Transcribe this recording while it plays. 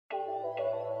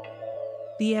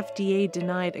The FDA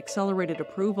denied accelerated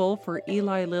approval for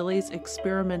Eli Lilly's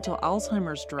experimental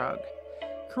Alzheimer's drug.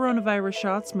 Coronavirus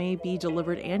shots may be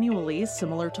delivered annually,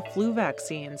 similar to flu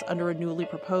vaccines, under a newly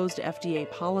proposed FDA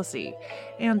policy.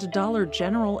 And Dollar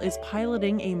General is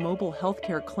piloting a mobile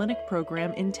healthcare clinic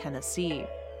program in Tennessee.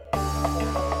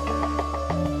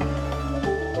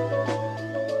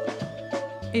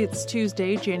 It's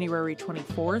Tuesday, January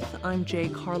 24th. I'm Jay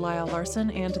Carlisle Larson,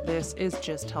 and this is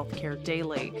Just Healthcare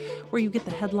Daily, where you get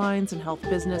the headlines and health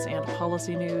business and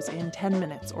policy news in 10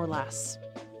 minutes or less.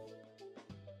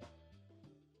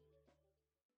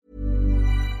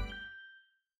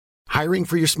 Hiring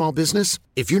for your small business?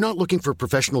 If you're not looking for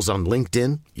professionals on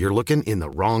LinkedIn, you're looking in the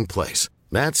wrong place.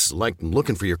 That's like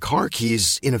looking for your car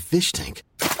keys in a fish tank.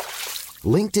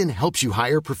 LinkedIn helps you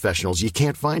hire professionals you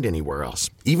can't find anywhere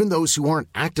else, even those who aren't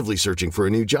actively searching for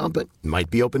a new job but might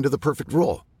be open to the perfect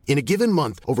role. In a given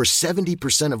month, over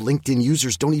 70% of LinkedIn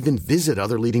users don't even visit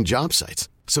other leading job sites.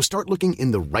 So start looking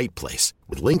in the right place.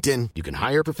 With LinkedIn, you can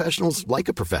hire professionals like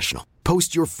a professional.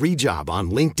 Post your free job on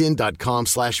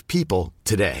linkedin.com/people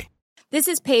today. This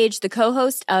is Paige, the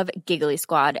co-host of Giggly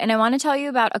Squad, and I want to tell you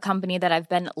about a company that I've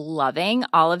been loving,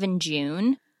 Olive &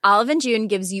 June. Olive & June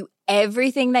gives you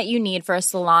everything that you need for a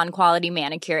salon-quality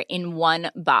manicure in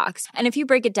one box. And if you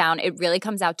break it down, it really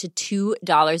comes out to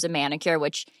 $2 a manicure,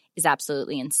 which is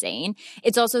absolutely insane.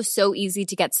 It's also so easy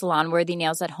to get salon-worthy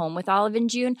nails at home with Olive &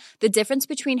 June. The difference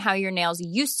between how your nails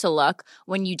used to look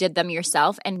when you did them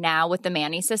yourself and now with the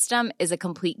Mani system is a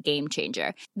complete game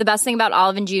changer. The best thing about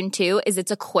Olive & June, too, is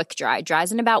it's a quick dry.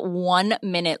 Dries in about 1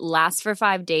 minute, lasts for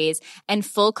 5 days, and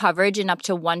full coverage in up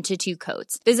to 1 to 2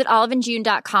 coats. Visit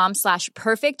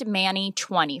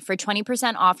oliveandjune.com/perfectmani20 for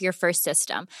 20% off your first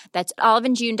system. That's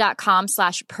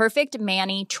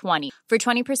oliveandjune.com/perfectmani20 for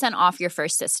 20% off your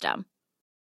first system.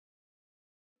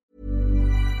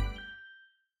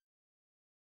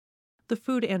 The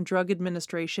Food and Drug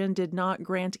Administration did not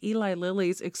grant Eli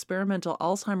Lilly's experimental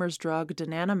Alzheimer's drug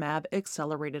donanemab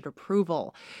accelerated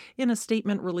approval. In a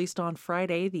statement released on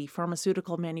Friday, the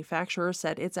pharmaceutical manufacturer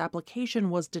said its application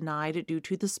was denied due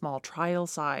to the small trial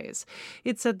size.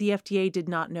 It said the FDA did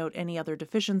not note any other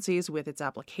deficiencies with its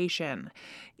application.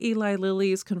 Eli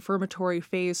Lilly's confirmatory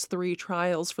Phase 3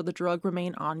 trials for the drug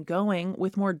remain ongoing,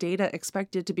 with more data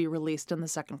expected to be released in the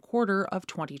second quarter of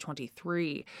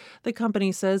 2023. The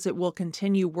company says it will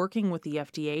continue working with the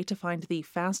FDA to find the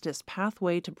fastest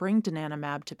pathway to bring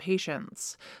donanemab to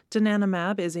patients.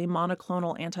 Donanemab is a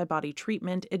monoclonal antibody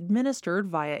treatment administered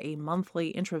via a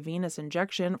monthly intravenous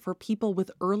injection for people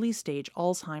with early-stage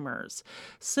Alzheimer's.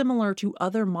 Similar to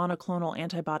other monoclonal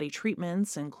antibody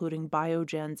treatments, including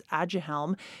Biogen's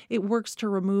Aduhelm, it works to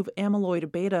remove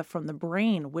amyloid beta from the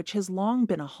brain, which has long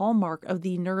been a hallmark of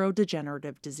the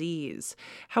neurodegenerative disease.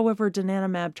 However,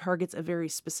 donanemab targets a very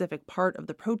specific part of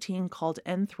the protein called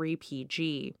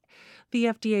N3pG. The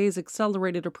FDA's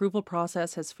accelerated approval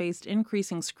process has faced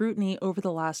increasing scrutiny over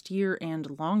the last year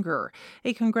and longer.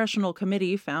 A congressional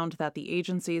committee found that the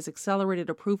agency's accelerated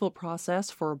approval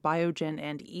process for Biogen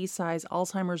and Eisai's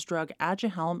Alzheimer's drug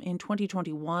Aduhelm in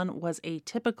 2021 was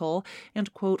atypical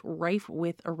and, quote, rife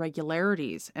with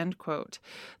irregularities, end quote.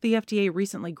 The FDA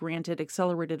recently granted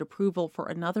accelerated approval for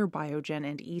another Biogen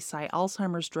and Eisai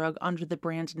Alzheimer's drug under the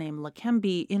brand name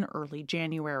Leqembi in early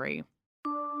January.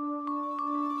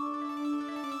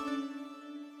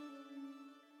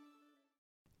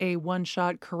 A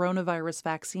one-shot coronavirus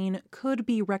vaccine could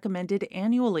be recommended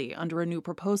annually under a new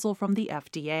proposal from the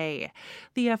FDA.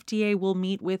 The FDA will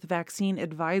meet with vaccine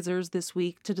advisors this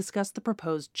week to discuss the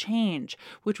proposed change,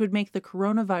 which would make the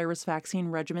coronavirus vaccine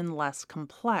regimen less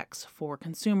complex for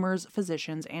consumers,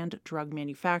 physicians, and drug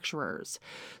manufacturers.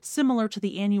 Similar to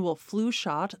the annual flu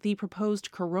shot, the proposed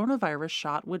coronavirus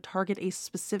shot would target a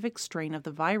specific strain of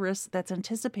the virus that's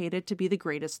anticipated to be the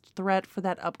greatest threat for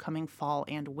that upcoming fall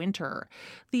and winter.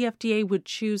 The FDA would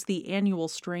choose the annual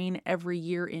strain every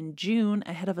year in June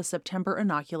ahead of a September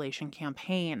inoculation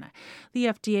campaign. The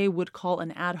FDA would call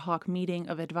an ad hoc meeting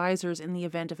of advisors in the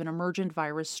event of an emergent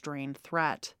virus strain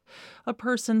threat. A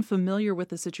person familiar with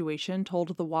the situation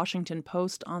told the Washington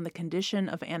Post on the condition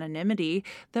of anonymity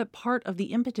that part of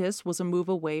the impetus was a move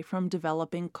away from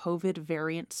developing COVID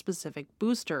variant-specific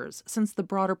boosters, since the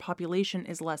broader population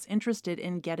is less interested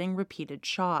in getting repeated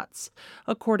shots.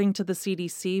 According to the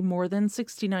CDC, more than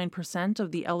 69%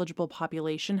 of the eligible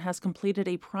population has completed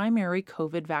a primary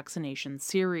COVID vaccination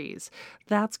series.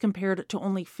 That's compared to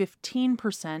only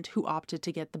 15% who opted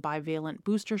to get the bivalent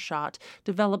booster shot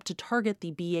developed to target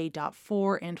the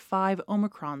BA.4 and 5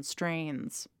 Omicron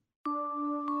strains.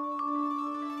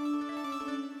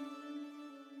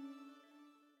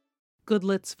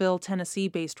 Goodlettsville,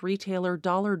 Tennessee-based retailer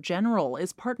Dollar General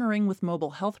is partnering with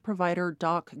mobile health provider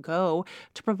DocGo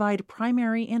to provide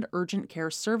primary and urgent care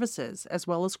services, as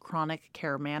well as chronic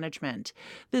care management.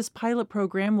 This pilot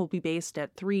program will be based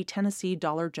at 3 Tennessee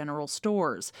Dollar General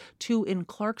stores, 2 in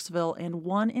Clarksville and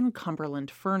 1 in Cumberland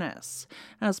Furnace.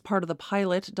 As part of the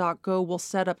pilot, DocGo will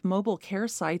set up mobile care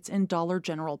sites in Dollar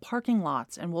General parking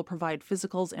lots and will provide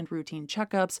physicals and routine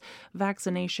checkups,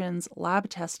 vaccinations, lab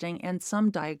testing, and some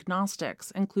diagnostics,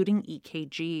 including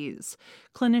EKGs.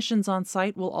 Clinicians on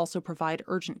site will also provide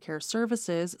urgent care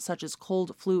services such as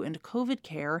cold, flu, and COVID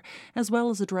care, as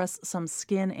well as address some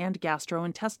skin and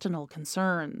gastrointestinal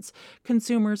concerns.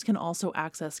 Consumers can also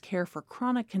access care for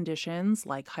chronic conditions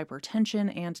like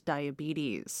hypertension and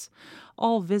diabetes.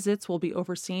 All visits will be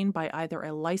overseen by either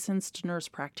a licensed nurse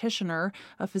practitioner,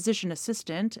 a physician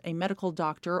assistant, a medical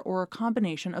doctor, or a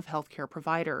combination of healthcare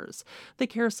providers. The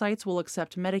care sites will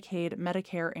accept Medicaid,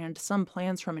 Medicare, and some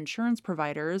plans from insurance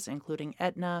providers, including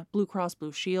Aetna, Blue Cross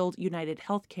Blue Shield, United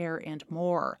Healthcare, and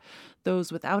more.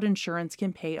 Those without insurance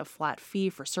can pay a flat fee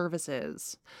for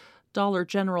services. Dollar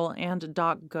General and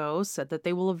DocGo said that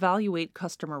they will evaluate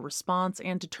customer response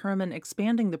and determine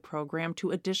expanding the program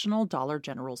to additional Dollar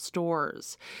General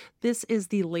stores. This is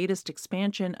the latest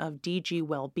expansion of DG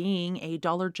Wellbeing, a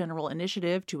Dollar General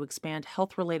initiative to expand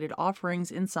health-related offerings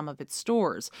in some of its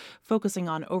stores, focusing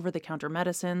on over-the-counter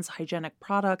medicines, hygienic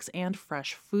products, and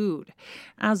fresh food.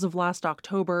 As of last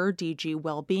October, DG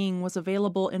Wellbeing was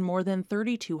available in more than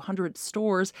 3,200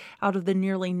 stores out of the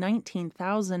nearly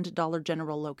 19,000 Dollar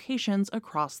General locations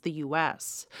across the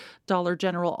U.S. Dollar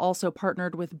General also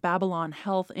partnered with Babylon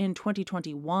Health in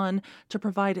 2021 to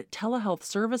provide telehealth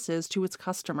services to its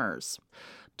customers.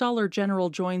 Dollar General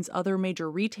joins other major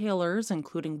retailers,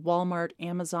 including Walmart,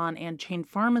 Amazon, and chain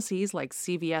pharmacies like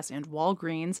CVS and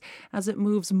Walgreens, as it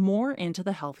moves more into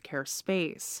the healthcare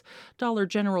space. Dollar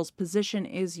General's position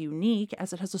is unique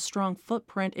as it has a strong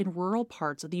footprint in rural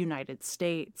parts of the United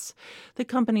States. The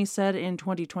company said in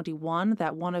 2021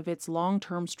 that one of its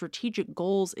long-term strategic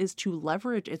goals is to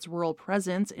leverage its rural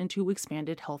presence into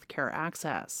expanded healthcare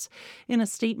access. In a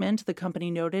statement, the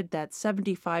company noted that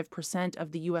 75%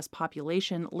 of the U.S.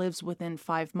 population lives within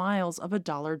 5 miles of a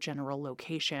Dollar General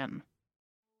location.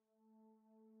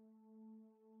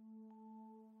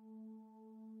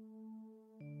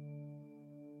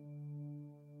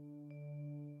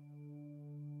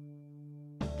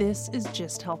 This is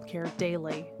Gist Healthcare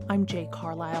Daily. I'm Jay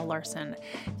Carlisle Larson.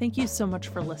 Thank you so much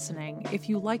for listening. If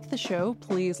you like the show,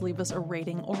 please leave us a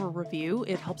rating or a review.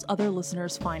 It helps other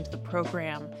listeners find the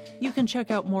program. You can check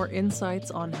out more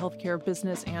insights on healthcare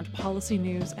business and policy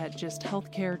news at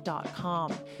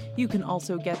gisthealthcare.com. You can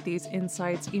also get these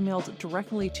insights emailed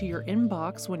directly to your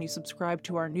inbox when you subscribe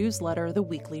to our newsletter, The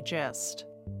Weekly Gist.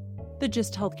 The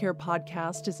Gist Healthcare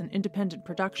podcast is an independent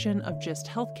production of Gist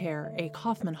Healthcare, a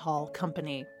Kaufman Hall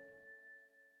company.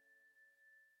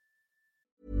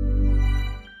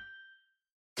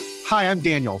 Hi, I'm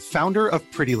Daniel, founder of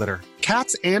Pretty Litter.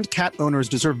 Cats and cat owners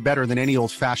deserve better than any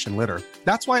old-fashioned litter.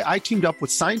 That's why I teamed up with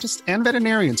scientists and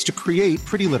veterinarians to create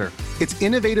Pretty Litter. Its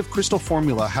innovative crystal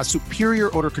formula has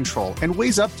superior odor control and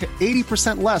weighs up to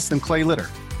 80% less than clay litter.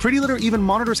 Pretty Litter even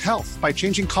monitors health by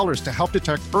changing colors to help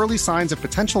detect early signs of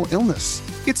potential illness.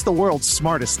 It's the world's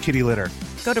smartest kitty litter.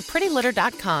 Go to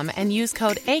prettylitter.com and use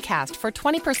code ACAST for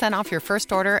 20% off your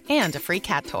first order and a free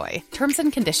cat toy. Terms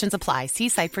and conditions apply. See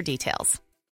site for details.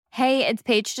 Hey, it's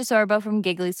Paige DeSorbo from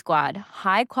Giggly Squad.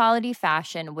 High quality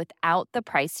fashion without the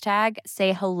price tag.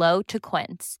 Say hello to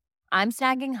Quince. I'm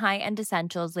snagging high-end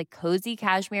essentials like cozy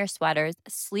cashmere sweaters,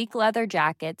 sleek leather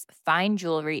jackets, fine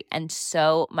jewelry, and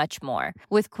so much more.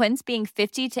 With Quince being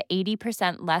 50 to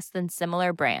 80% less than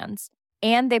similar brands.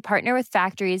 And they partner with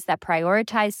factories that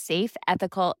prioritize safe,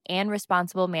 ethical, and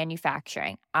responsible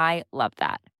manufacturing. I love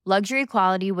that. Luxury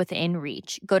quality within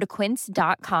reach. Go to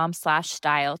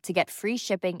quince.com/style to get free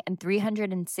shipping and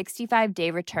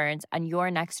 365-day returns on your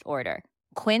next order.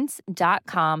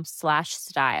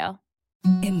 Quince.com/style.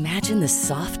 Imagine the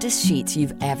softest sheets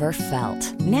you've ever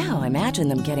felt. Now imagine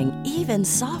them getting even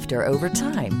softer over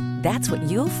time. That's what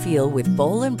you'll feel with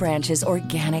Boll & Branch's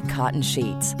organic cotton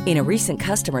sheets. In a recent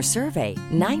customer survey,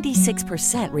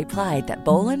 96% replied that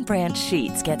Boll & Branch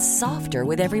sheets get softer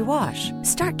with every wash.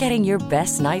 Start getting your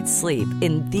best night's sleep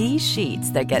in these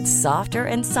sheets that get softer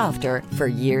and softer for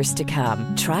years to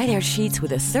come. Try their sheets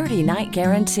with a 30-night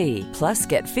guarantee. Plus,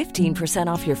 get 15%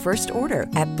 off your first order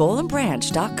at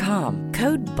bollandbranch.com.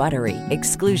 Code BUTTERY.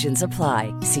 Exclusions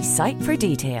apply. See site for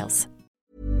details.